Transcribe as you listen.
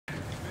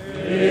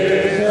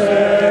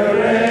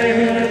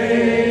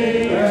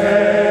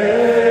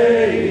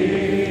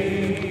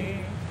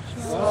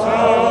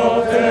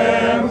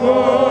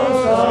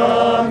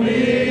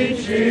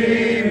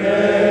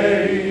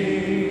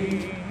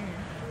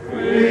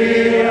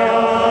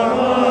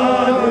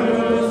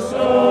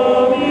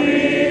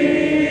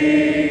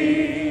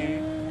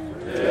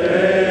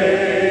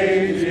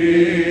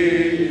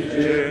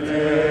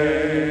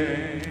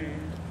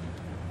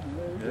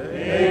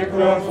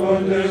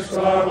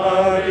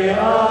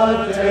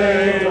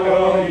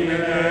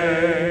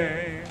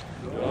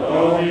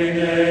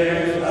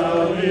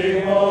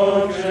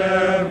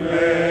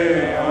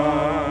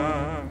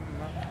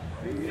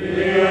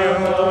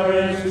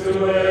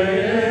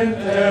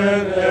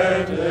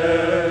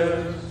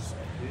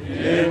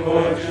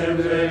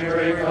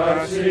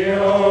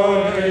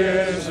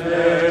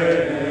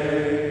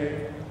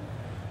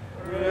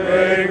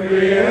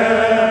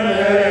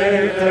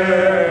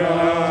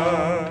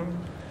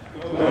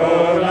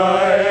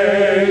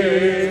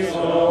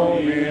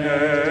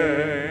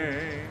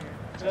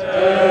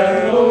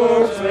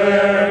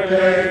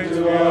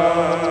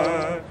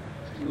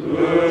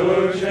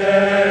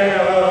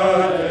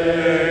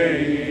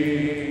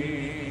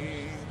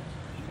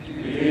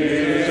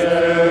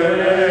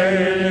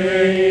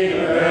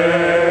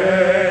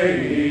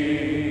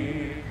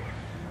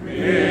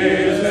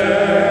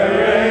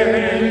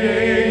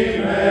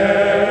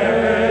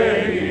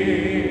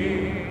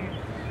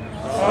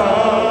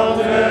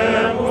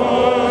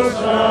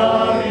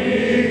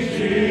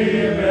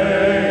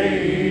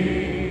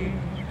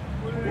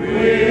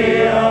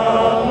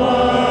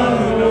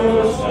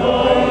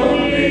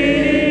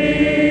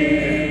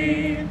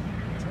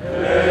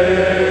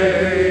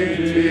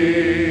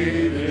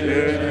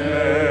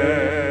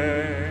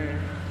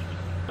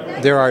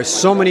There are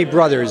so many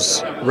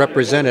brothers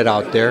represented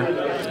out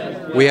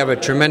there. We have a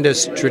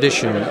tremendous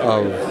tradition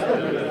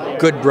of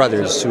good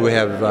brothers who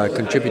have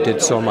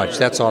contributed so much.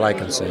 That's all I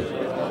can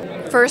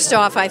say. First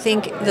off, I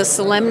think the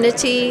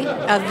solemnity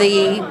of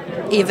the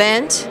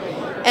event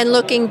and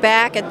looking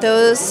back at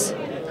those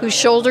whose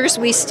shoulders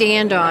we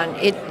stand on,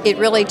 it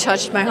really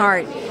touched my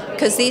heart,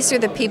 because these are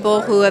the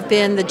people who have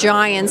been the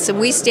giants,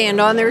 and we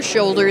stand on their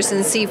shoulders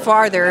and see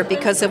farther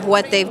because of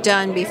what they've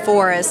done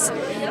before us.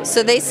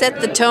 So they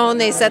set the tone,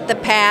 they set the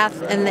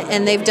path,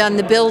 and they've done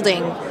the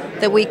building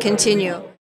that we continue.